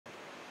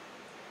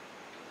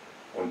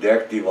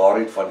Ontdek die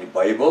waarheid van die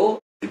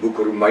Bybel. Die boek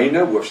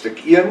Romeine, hoofstuk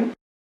 1,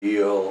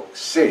 deel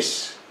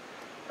 6.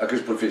 Ek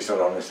is professor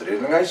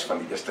Reddinghuis van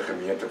die eerste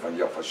gemeente van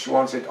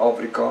Javasua in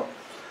Suid-Afrika,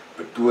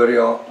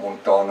 Pretoria,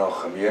 Montana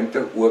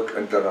gemeente, ook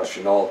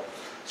internasionaal.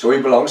 So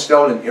jy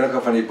belangstel in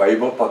enige van die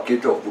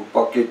Bybelpakkette of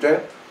boekpakkette,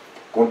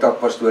 kontak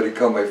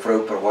Pastorika my vrou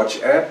per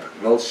WhatsApp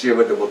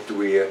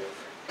 0722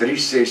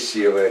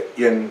 367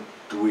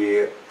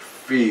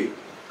 124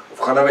 of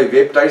gaan na my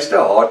webtuiste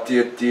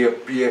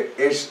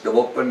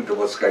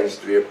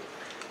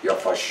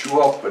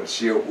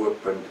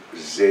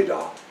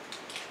https://javasua.co.za.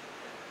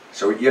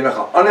 Sou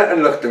enige ander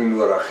inligting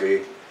nodig hê,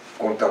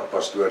 kontak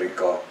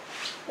Pastorika.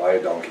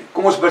 Baie dankie.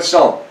 Kom ons bid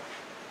saam.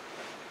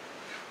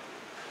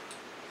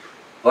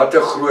 Wat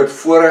 'n groot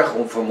voorreg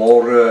om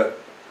vanmôre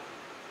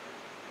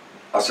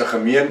as 'n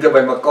gemeente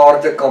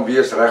bymekaar te kan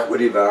wees reg oor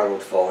die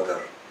wêreld, Vader.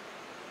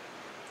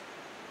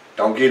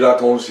 Dankie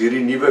dat ons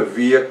hierdie nuwe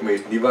week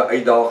met nuwe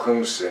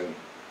uitdagings en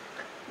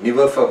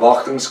nuwe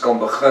verwagtinge kan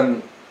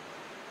begin.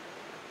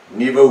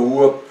 Nuwe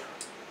hoop,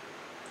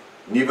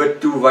 nuwe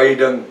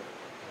toewyding,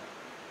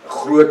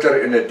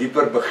 groter en 'n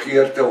dieper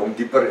begeerte om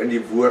dieper in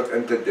die woord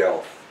in te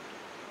delf.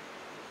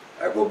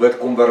 Ek wil bid,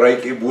 kom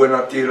bereik U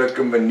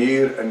bonatuurlike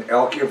manier in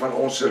elkeen van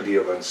ons se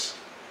lewens.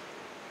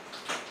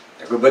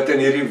 Ek wil bid in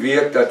hierdie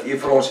week dat U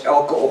vir ons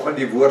elke oggend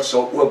die woord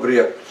sal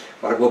oopbreek,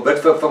 maar ek wil bid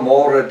vir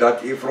vanmôre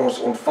dat U vir ons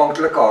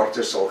ontvanklike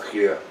harte sal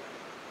gee.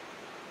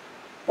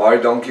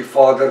 Baie dankie,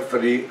 Vader, vir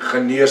die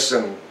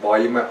genesing waar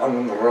U my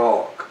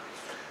aanraak,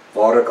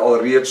 waar ek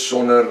alreeds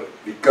sonder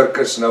die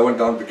kurkes nou en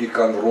dan bietjie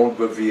kan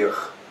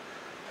rondbeweeg.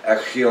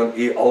 Ek gee aan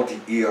U al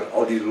die eer,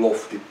 al die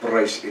lof, die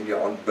prys en die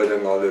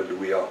aanbidding.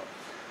 Halleluja.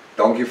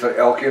 Dankie vir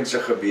elkeen se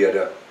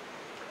gebede.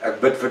 Ek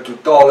bid vir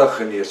totale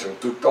genesing,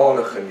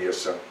 totale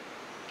genesing.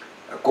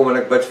 Ek kom en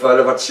ek bid vir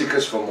hulle wat siek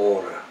is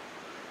vanmôre,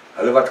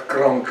 hulle wat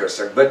krank is.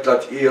 Ek bid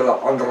dat U hulle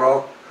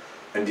aanraak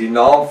in die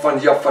naam van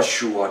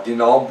Javasua, die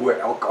naam bo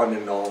elke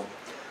ander naam.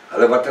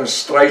 Hulle wat in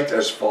stryd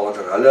is,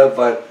 Vader, hulle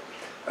wat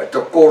 'n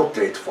tekort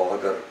het,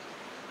 Vader,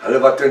 hulle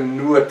wat 'n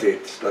nood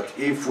het, dat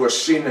U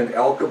voorsien in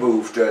elke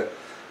behoefte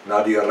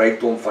na die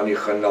rykdom van die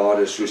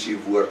genade soos U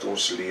woord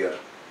ons leer.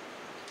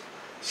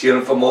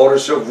 Seën vanmôre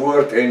se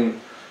woord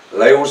en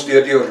lei ons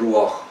deur die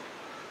Ruach.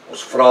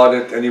 Ons vra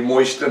dit in die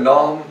mooiste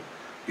naam,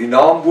 die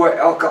naam bo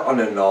elke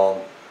ander naam,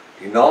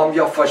 die naam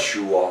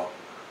Javasua.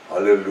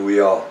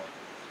 Halleluja.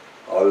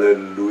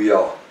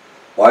 Halleluja.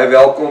 Baie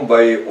welkom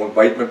by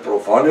Ontbyt met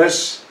Prof.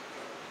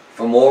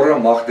 Vanmôre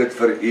mag dit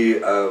vir U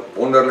 'n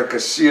wonderlike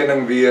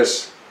seëning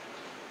wees.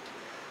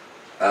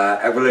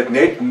 Ek wil dit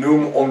net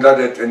noem omdat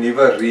dit 'n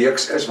nuwe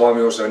reeks is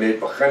waarmee ons nou net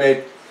begin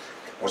het.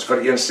 Ons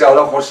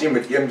vereenselwig ons nie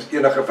met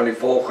enige van die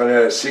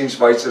volgende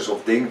sienswyses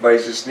of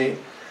denkwyses nie.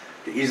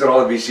 Die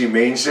Israel Visie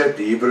mense,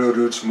 die Hebrew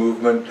Roots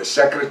Movement, the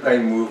Sacred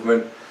Name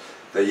Movement,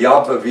 die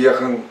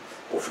Ja-beweging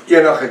of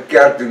enige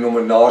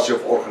kerkdenominasie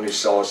of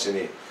organisasie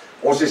nie.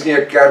 Ons is nie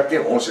 'n kerk nie,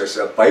 ons is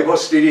 'n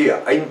Bybelstudie,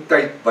 'n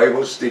eindtyd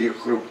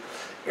Bybelstudiegroep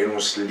en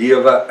ons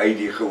lewe uit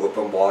die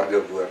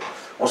geopenbaarde woord.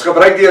 Ons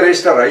gebruik die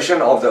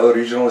Restoration of the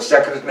Original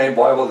Sacred Name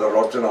Bible, the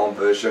Rotterdam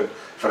version,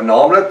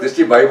 vernaamlik, dis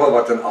die Bybel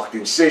wat in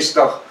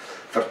 1860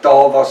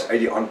 vertaal was uit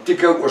die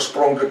antieke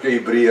oorspronklike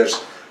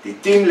Hebreërs, die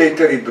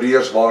 10-letter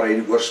Hebreërs waaruit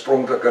die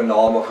oorspronklike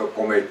name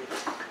gekom het,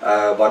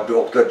 wat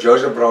Dr.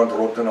 Joseph Brown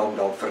Rotterdam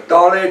dan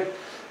vertaal het,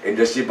 en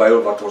dis die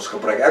Bybel wat ons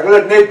gebruik. Ek wil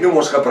dit net noem,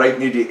 ons gebruik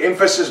nie die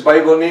Emphasis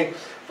Bybel nie,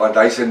 want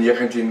hy's in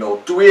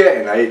 1902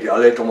 en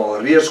hulle het hom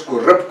al reeds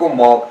korrup kom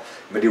maak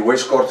met die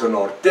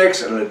Westkortenaar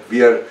teks en het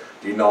weer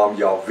die naam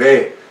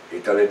Yahweh,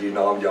 het hulle die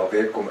naam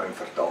Yahweh kom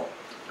invertaal.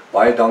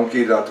 Baie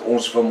dankie dat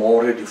ons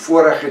vanmôre die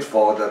voorreg het,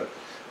 Vader,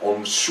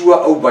 om so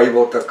ou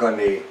Bybel te kan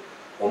hê,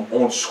 om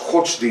ons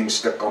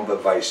godsdienst te kan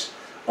bewys,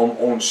 om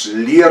ons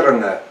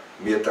leringe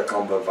mee te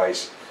kan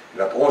bewys, en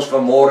dat ons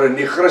vanmôre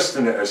nie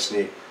Christene is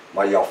nie,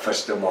 maar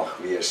Javiste mag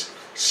wees.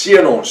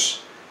 Seën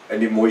ons in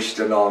die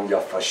mooiste naam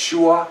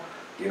Javasua,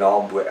 die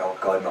naam bo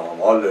elke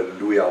naam.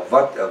 Halleluja,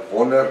 wat 'n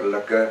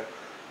wonderlike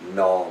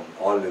naam.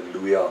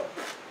 Halleluja.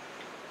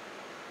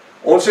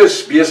 Ons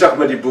is besig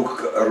met die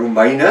boek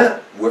Romeine,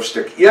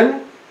 hoofstuk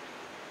 1,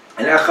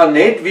 en ek gaan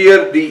net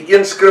weer die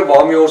een skrif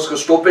waarmee ons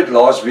gestop het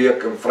laas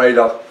week en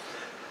Vrydag,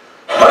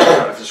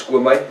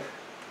 verskoon my,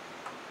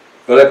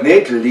 wil ek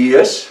net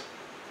lees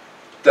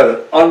ter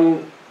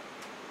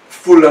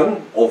aanvoeling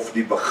of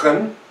die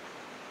begin,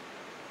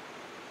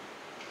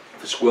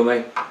 verskoon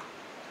my,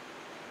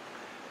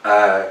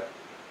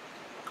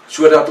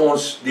 sodat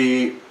ons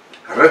die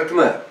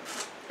ritme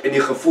en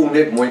die gevoel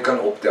net mooi kan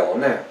optel,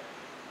 né?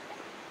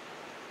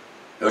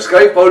 Nou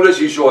skryf Paulus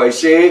hierso, hy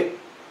sê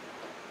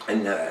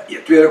in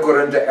 2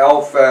 Korinte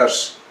 11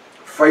 vers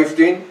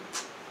 15,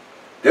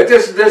 dit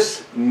is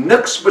dus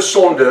niks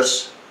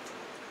besonders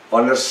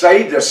wanneer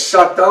sy die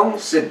Satan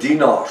se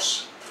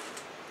dienaars,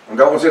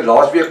 omdat ons het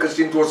laasweek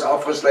gesien toe ons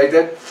afgesluit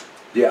het,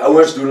 die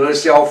ouens doen hulle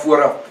self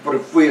voor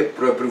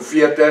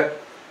profete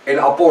en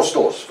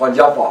apostels van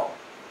Java.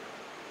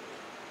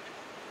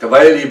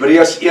 Terwyl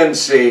Hebreërs 1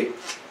 sê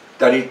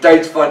dat die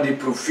tyd van die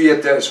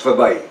profete is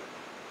verby.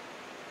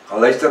 Gaan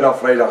luister na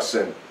Vrydag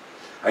sin.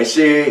 Hy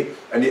sê,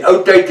 in die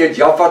ou tyd het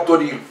Jaffa tot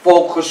die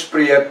volk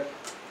gespreek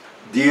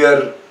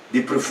deur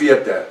die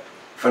profete.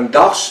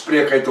 Vandag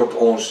spreek hy tot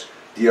ons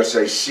deur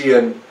sy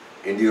seun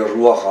en die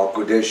Ruach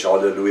HaKodesh,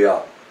 halleluja.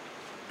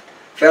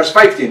 Vers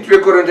 15,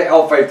 2 Korinte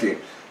 11:15.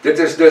 Dit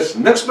is dus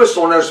niks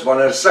besonders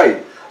wanneer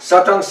sy,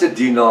 Satan se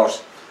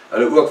dienaars,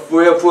 hulle ook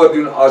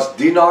voordoen as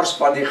dienaars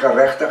van die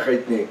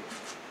geregtigheid nie.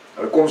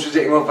 Hulle kom soos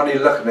die engel van die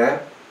lig, né?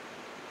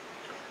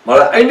 Maar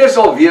hulle einde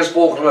sal wees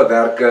volgens hulle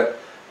werke,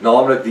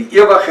 naamlik die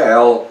ewige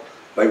hel,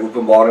 by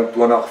Openbaring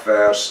 20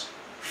 vers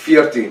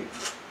 14.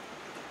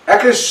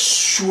 Ek is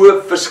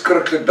so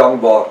verskriklik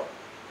dankbaar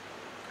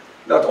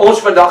dat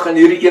ons vandag in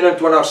hierdie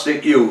 21ste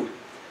eeu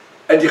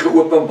in die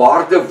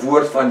geopenbaarde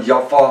woord van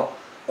Jaffa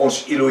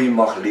ons Elohim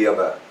mag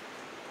lewe.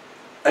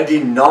 In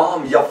die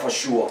naam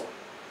Jafashua.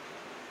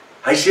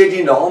 Hy sê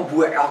die naam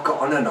bo elke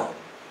ander naam.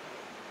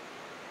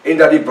 En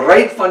dat die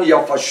bruid van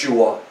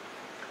Jafashua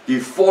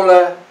die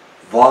volle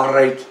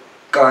waarheid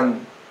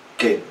kan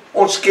ken.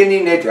 Ons ken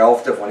nie net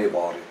helfte van die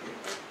waarheid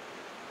nie.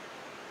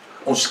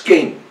 Ons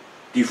ken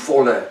die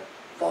volle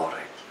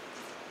waarheid.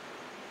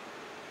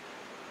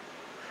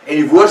 En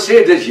die woord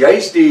sê, dis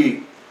juist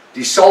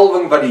die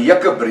salwing wat die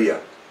jukke breek,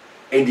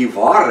 en die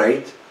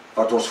waarheid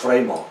wat ons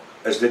vrymaak.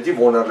 Is dit nie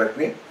wonderlik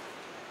nie?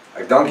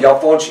 Ek dank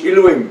Jaffa ons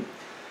Elohim,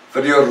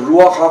 vir die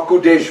Ruach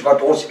HaKodesh,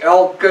 wat ons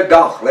elke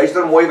dag,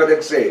 luister mooi wat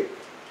ek sê,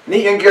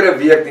 nie een keer 'n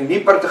week nie, nie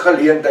per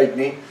geleentheid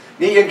nie,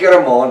 nie een keer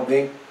 'n maand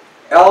nie,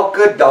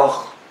 elke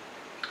dag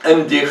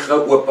in die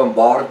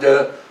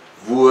geopenbaarde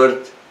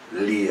woord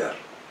leer.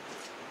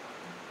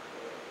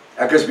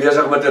 Ek is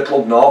besig met 'n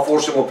klomp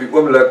navorsing op die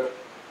oomblik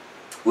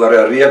oor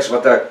 'n reeks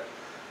wat ek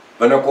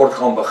binnekort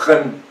gaan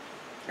begin,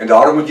 en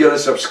daarom moet julle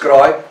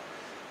subscribe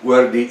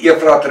oor die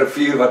Efrat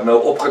rivier wat nou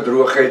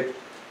opgedroog het,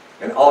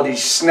 en al die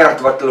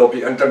snert wat hulle op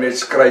die internet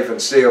skryf en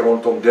sê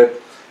rondom dit,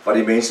 wat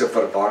die mense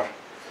verwar.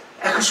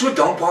 Ek is so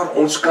dankbaar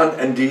ons kan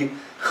in die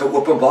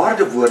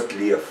geopenbaarde woord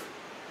leef.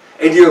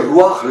 En die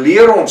Ruach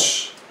leer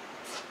ons.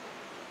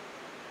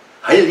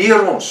 Hy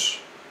leer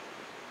ons.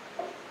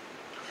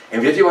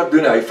 En weet jy wat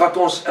doen hy? Hy vat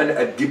ons in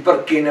 'n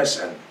dieper kennis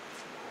in.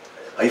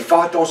 Hy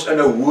vat ons in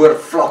 'n hoër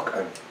vlak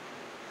in.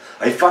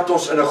 Hy vat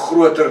ons in 'n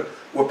groter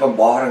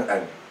openbaring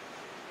in.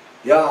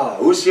 Ja,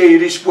 hoe sê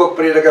hierdie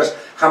spookpredikers,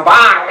 gaan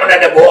baar onder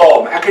die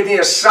boom. Ek het nie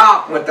 'n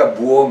saak met 'n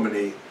boom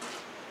nie.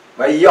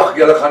 Maar jag,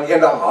 julle gaan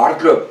eendag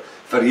hardloop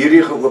vir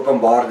hierdie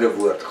geopenbaarde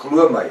woord.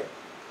 Glo my.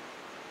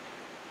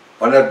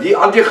 Wanneer die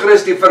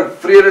antichrist die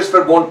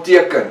vredesverbond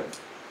teken,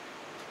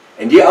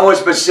 en die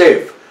ouens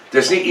besef,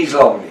 dis nie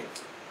Islam nie.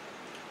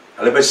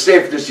 Hulle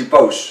besef, dis die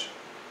paus.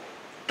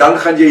 Dan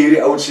gaan jy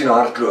hierdie ouens sien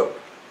hardloop,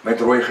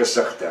 met rooi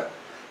gesigte.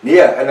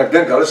 Nee, en ek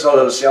dink hulle sal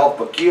hulle self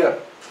bekeer.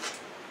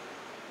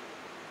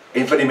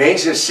 En van die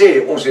mense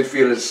sê, ons het vir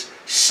julle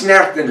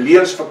snert en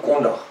leuns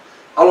verkondig,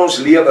 al ons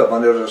lewe,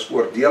 wanneer dit is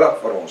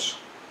oordelig vir ons.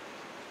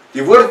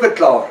 Die woord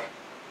beklaar,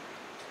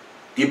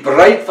 die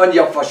bruid van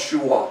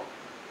Jafashua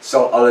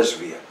sal alles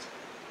weet.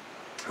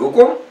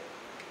 Hoekom?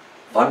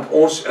 Want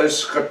ons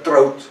is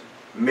getroud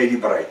met die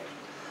bruid.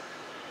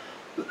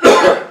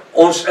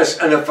 Ons is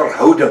in 'n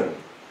verhouding,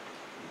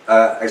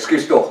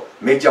 ekskuus tog,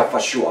 met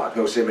Jafashua, ek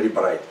nou sê met die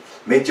bruid,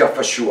 met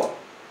Jafashua.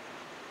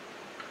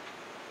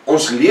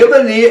 Ons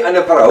lewe nie in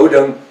 'n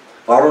verhouding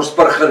waar ons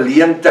per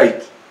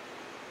geleentheid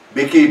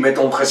bietjie met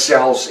hom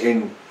gesels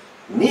en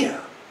nee,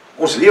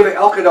 ons lewe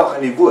elke dag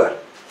in die woord.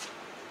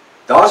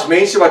 Daar's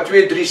mense wat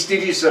 2-3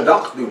 studies 'n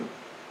dag doen,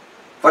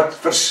 wat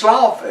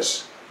verslaaf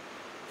is,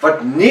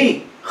 wat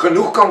nie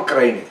genoeg kan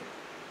kry nie.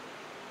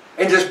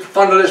 En dis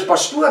van hulle is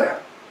pastore,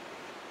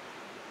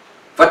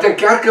 wat in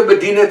kerke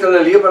bedien het hulle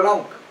lewe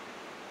lank.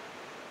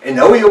 En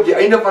nou hier op die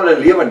einde van hulle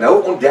lewe,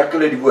 nou ontdek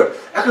hulle die woord.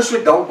 Ek is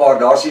so dankbaar,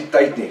 daar's nie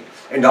tyd nie.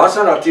 En daar's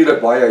dan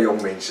natuurlik baie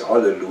jong mense,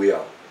 halleluja.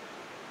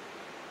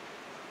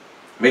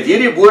 Met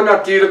hierdie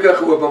bonatuurlike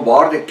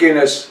geopenbaarde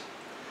kennis,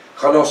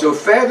 gaan ons nou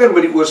verder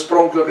met die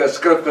oorspronklike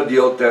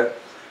skrifgedeelte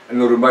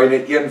in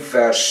Romeine 1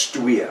 vers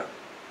 2.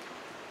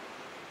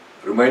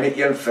 Romeine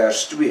 1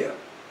 vers 2.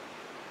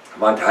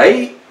 Want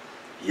hy,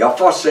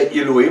 Jaffa sy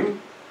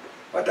Elohim,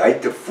 wat hy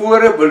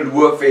tevore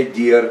beloof het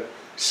deur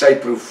sy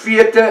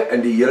profete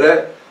in die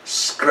hele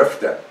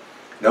skrifte.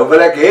 Nou wil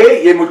ek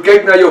hê, jy moet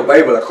kyk na jou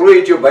Bybel, ek glo jy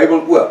het jou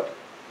Bybel oop.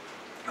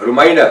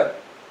 Romeine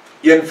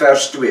 1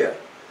 vers 2.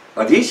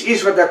 Want hier is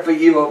iets wat ek vir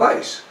u wil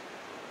wys.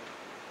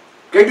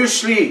 Kyk hoe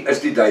slie is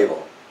die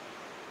duiwel.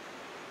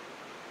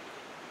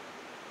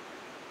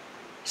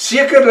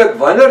 Sekerlik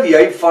wanneer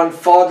jy van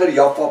Vader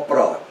Jaffa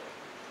praat,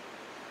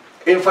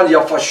 en van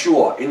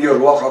Jafashua en die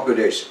Ruach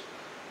HaKodesh,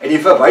 en jy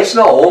verwys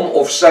na hom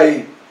of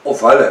sy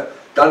of hulle,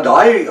 dan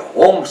daai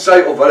hom,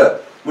 sy of hulle,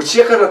 moet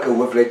sekerlik 'n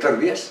hoofletter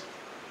wees.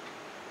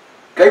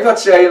 Kyk wat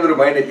sê hy in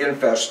Romeine 1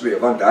 vers 2,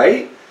 want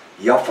hy,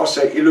 Jaffa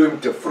sy Elohim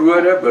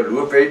tevore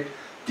beloof het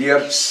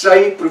deur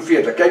sy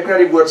profete. Kyk na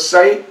die woord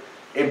sy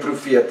en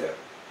profete.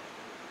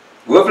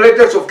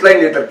 Hoofletters of klein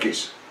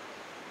lettertjies?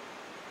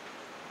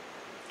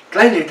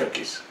 Klein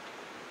lettertjies.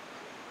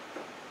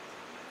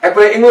 Ek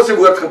wil 'n Engelse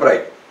woord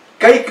gebruik.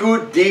 Kyk hoe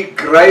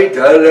degrade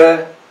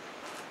hulle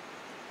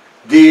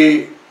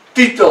die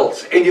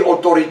titels en die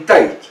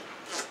autoriteit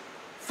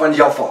van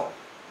Jahwe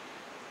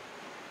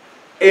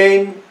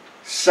en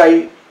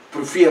sy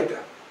profete.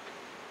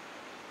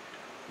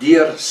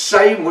 Deur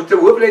sy moet 'n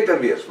hoofletter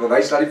wees,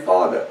 verwys na die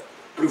Vader.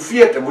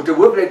 Profete moet 'n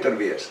hoofletter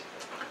wees.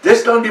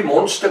 Dis dan die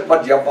mondstuk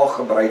wat Jahwe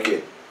gebruik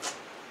het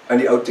in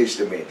die Ou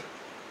Testament.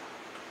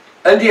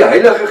 In die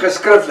heilige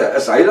geskrifte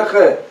is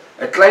heilige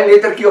 'n klein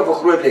lettertjie of 'n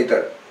groot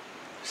letter?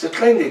 Dis 'n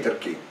klein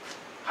lettertjie.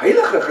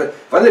 Heilige,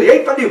 wanneer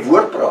jy van die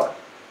woord praat,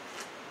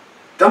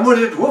 dan moet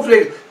dit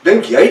hoofletter.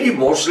 Dink jy die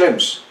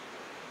moslems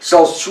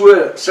sal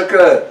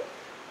sulke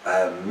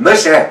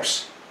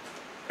mishaps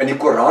in die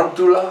Koran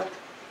toelaat,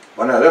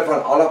 wanneer hulle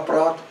van Allah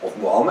praat, of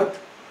Mohammed?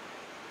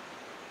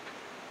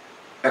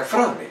 Ek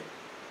vra nie.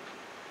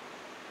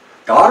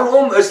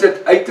 Daarom is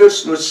dit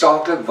uiters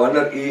noodsaaklik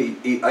wanneer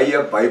u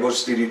eie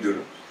Bybelstudie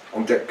doen,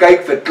 om te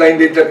kyk vir klein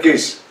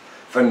lettertjies,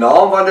 vir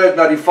naam wanneer dit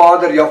na die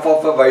Vader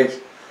Jahwe verwys,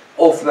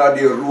 of na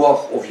die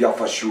Ruach of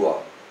Yahshua.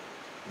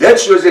 Dit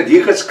soos dit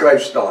hier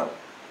geskryf staan,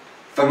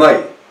 vir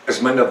my, is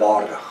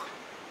minderwaardig.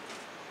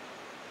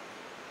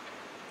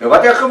 Nou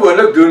wat ek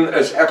gewoonlik doen,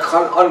 is ek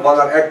gaan aan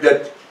wanneer ek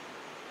dit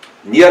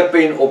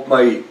neerpen op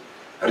my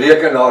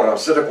rekenaar, dan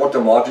sit ek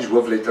outomaties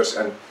hoofletters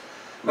in.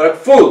 Maar ek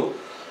voel,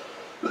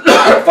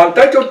 van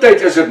tyd tot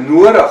tyd is dit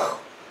nodig,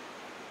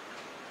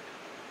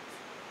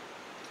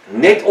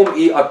 net om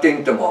u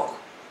attent te maak,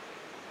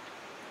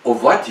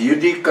 of wat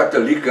hierdie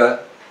katholieke,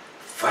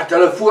 wat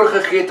hulle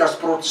voorgegee het as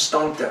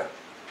protestante,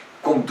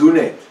 kom doen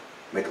het,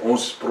 met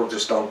ons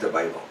protestante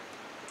Bybel.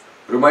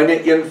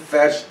 Romeine 1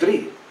 vers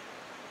 3.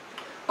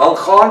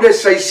 Aangaande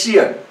sy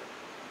seun,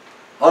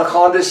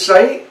 aangaande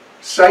sy,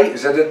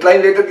 is dit 'n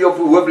klein lettertjie of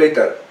 'n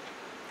hoofletter?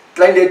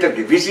 Klein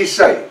lettertjie, wie is die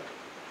sy?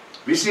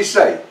 Wie is die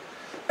sy?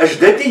 Is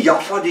dit nie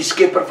Jahwe die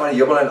skepper van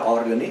hemel en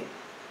aarde nie?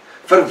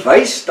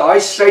 Verwys daai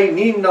sy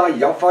nie na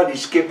Jahwe die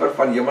skepper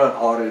van hemel en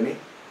aarde nie?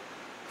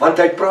 Want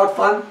hy praat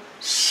van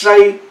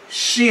sy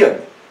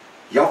seun,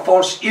 Jahwe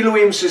ons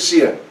Elohim se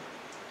seun,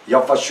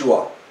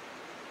 Yahshua,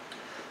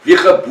 wie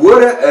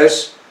gebore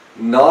is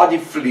na die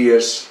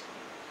vlees,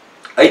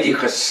 uit die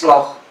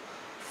geslag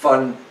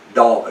van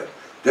Dawid.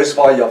 Dis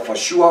waar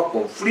Yahshua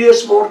kom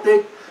vlees word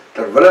het,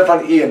 terwille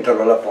van u en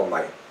terwille van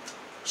my,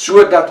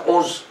 sodat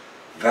ons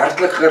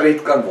werklik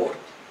gered kan word.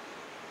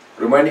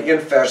 Romeine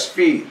 1 vers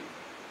 4.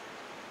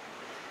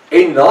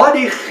 En na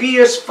die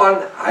gees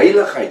van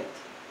heiligheid,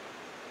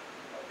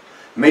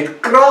 met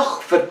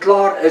krag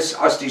verklaar is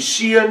as die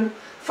seun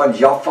van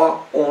Jahwe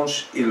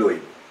ons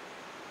Elohim.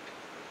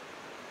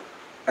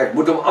 Ek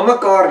moet hom aan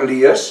mekaar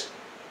lees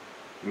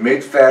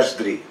met vers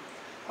 3.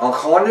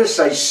 Aangaande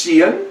sy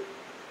seun,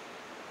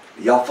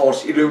 Jahwe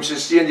ons Elohim se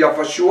seun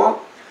Yahshua,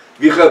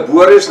 wie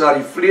gebore is na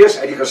die vlees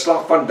uit die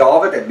geslag van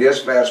Dawid, ek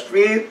lees vers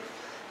 4,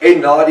 en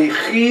na die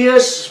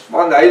gees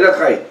van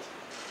heiligheid,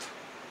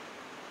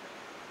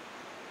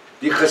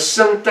 die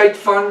gesindheid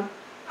van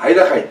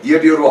heiligheid, deur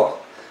die Ruach,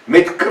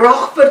 met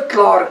krag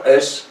verklaar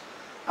is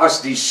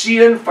as die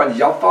seun van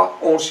Jahwe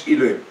ons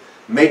Elohim,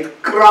 met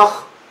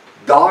krag,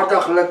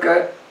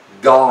 daadiglike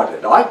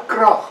dade, daai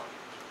krag,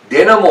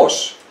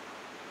 dynamos,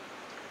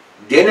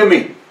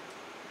 dynamiet.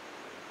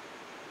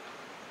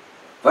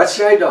 Wat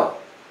sê hy daar?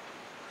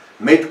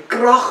 Met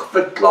krag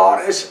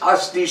verklaar is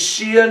as die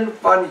seun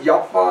van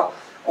Jahwe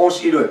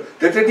ons Elohim.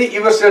 Dit het nie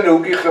iewers in 'n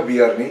hoekie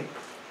gebeur nie.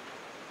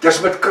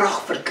 Dis met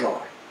krag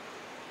verklaar.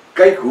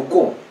 Kyk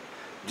hoekom.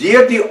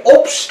 Deur die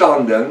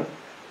opstanding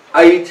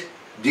uit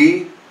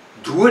die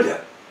dode.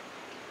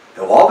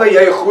 Nou waarby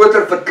jy 'n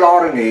groter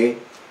verklaring het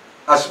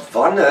as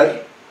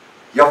wanneer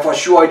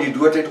Yahshua uit die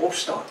dood het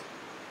opstaan.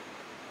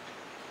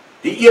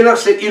 Die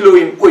enigste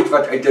Elohim ooit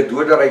wat uit die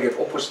doderyk het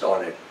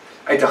opgestaan het,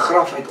 uit 'n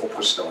graf uit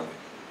opgestaan het.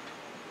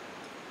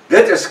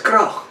 Dit is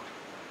krag.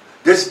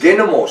 Dis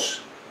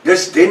dynamos,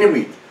 dis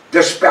dynamiet,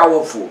 dis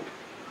powerful.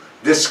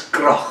 Dis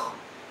krag.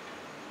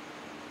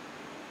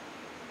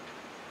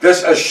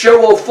 Dis 'n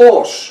show of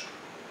force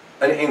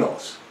in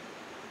Engels.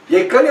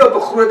 Jy kan nie op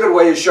 'n groter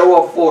wyse 'n show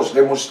of force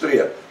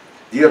demonstreer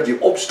deur die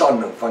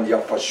opstanding van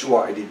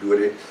Yahshua uit die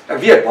dode. Ek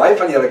weet baie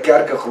van julle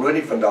kerke glo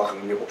nie vandag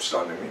in die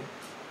opstanding nie.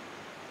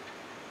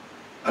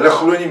 Hulle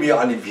glo nie meer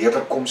aan die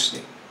wederkoms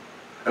nie.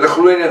 Hulle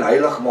glo nie in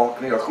heiligmaak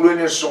nie, hulle glo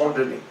nie in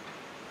sonde nie.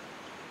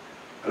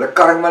 Hulle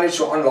karring maar net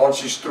so aan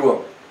langs die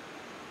stroom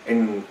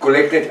en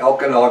kollek net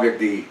elke naweek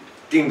die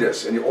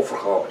tiendes en die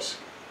offergawes.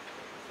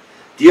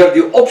 Deur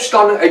die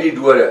opstanding uit die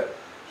dode,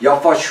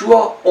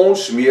 Yahshua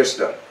ons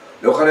meester.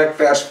 Nou gaan ek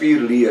vers 4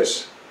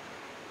 lees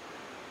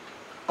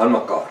aan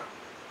mekaar.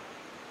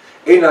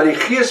 En na die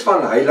gees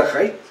van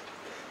heiligheid,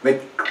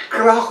 met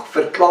krag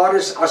verklaar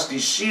is as die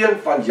seun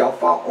van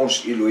Jahwe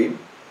ons Elohim,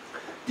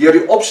 deur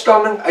die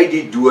opstanding uit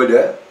die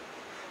dode,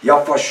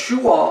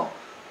 Yahshua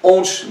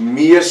ons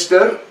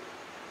meester,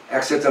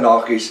 ek sit in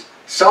hakies,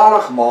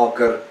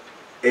 saligmaker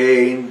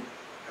en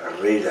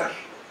redder.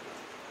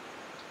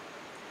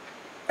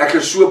 Ek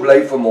is so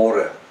bly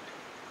vanmôre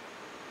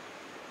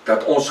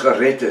dat ons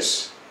gered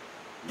is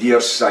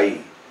deur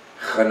sy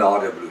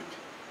genadebloed.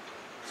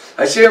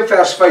 Hy sê in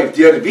vers 5,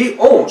 deur wie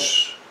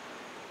ons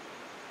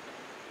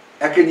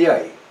Ek en jy.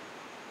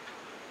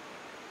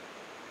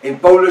 En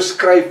Paulus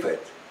skryf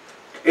dit.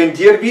 En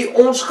deur wie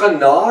ons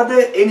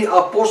genade en die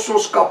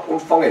apostelskap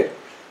ontvang het.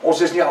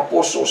 Ons is nie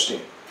apostels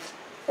nie.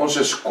 Ons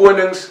is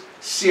konings,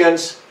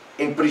 seuns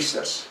en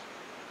priesters.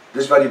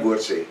 Dis wat die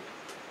woord sê.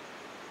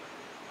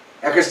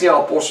 Ek is nie 'n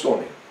apostel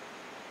nie.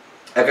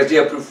 Ek is nie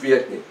 'n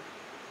profeet nie.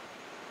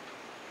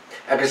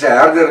 Ek is 'n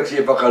herder, ek is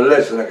 'n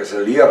evangelis en ek is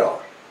 'n leraar.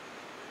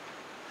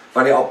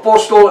 Van die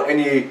apostel en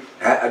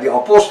die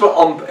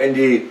apostelambt en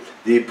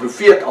die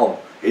profeetambt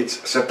het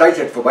sy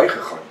tyd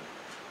verbygegaan.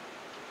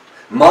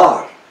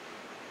 Maar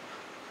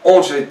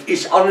ons het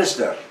iets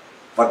anderster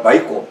wat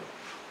bykom.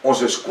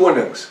 Ons is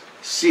konings,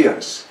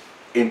 seuns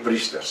en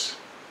priesters.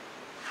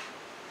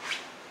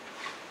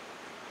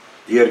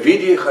 Deur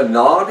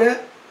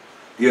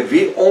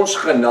wie ons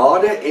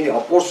genade en die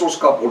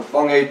apostelskap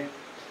ontvang het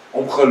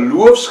om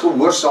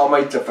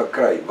geloofsgehoorsaamheid te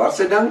verkry. Wat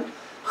se ding?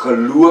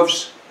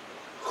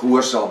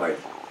 Geloofsgehoorsaamheid.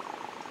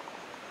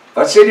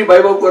 Wat sê die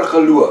Bybel oor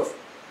geloof?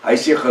 Hy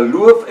sê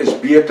geloof is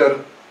beter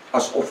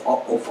as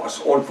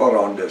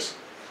onveranders.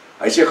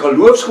 Hy sê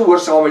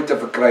geloofsgehoorsaamheid te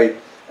verkry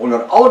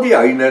onder al die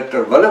heidene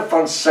ter wille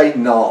van sy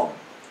naam.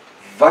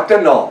 Wat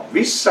 'n naam?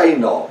 Wie sy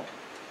naam?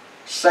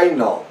 Sy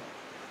naam.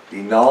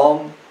 Die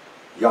naam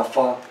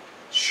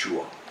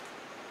Yahshua.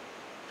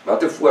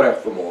 Wat 'n voorreg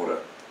vanmôre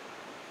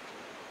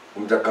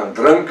om te kan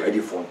drink uit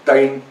die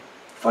fontein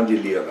van die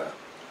lewe.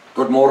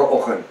 Tot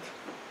môreoggend.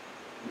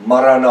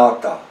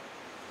 Maranatha.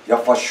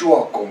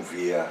 Yahshua kom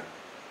weer.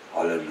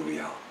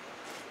 Halleluja.